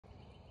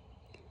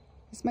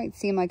This might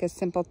seem like a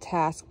simple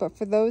task, but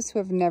for those who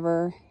have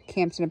never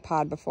camped in a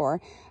pod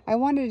before, I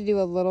wanted to do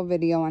a little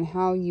video on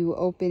how you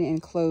open and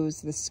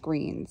close the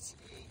screens.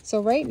 So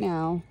right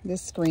now,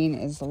 this screen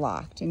is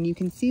locked, and you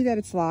can see that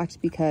it's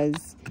locked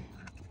because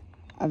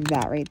of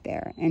that right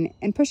there.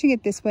 And pushing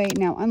it this way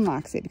now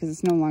unlocks it because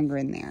it's no longer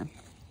in there.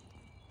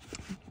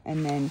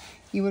 And then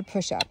you would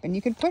push up, and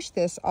you can push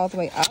this all the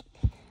way up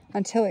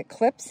until it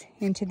clips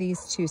into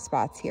these two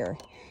spots here.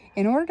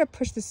 In order to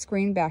push the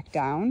screen back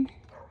down,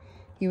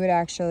 you would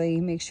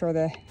actually make sure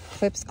the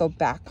clips go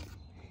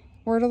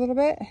backward a little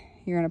bit.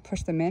 You're going to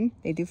push them in.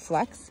 They do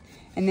flex.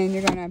 And then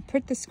you're going to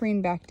put the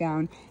screen back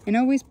down and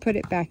always put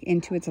it back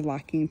into its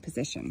locking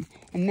position.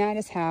 And that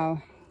is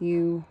how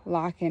you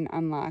lock and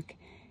unlock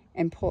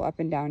and pull up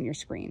and down your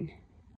screen.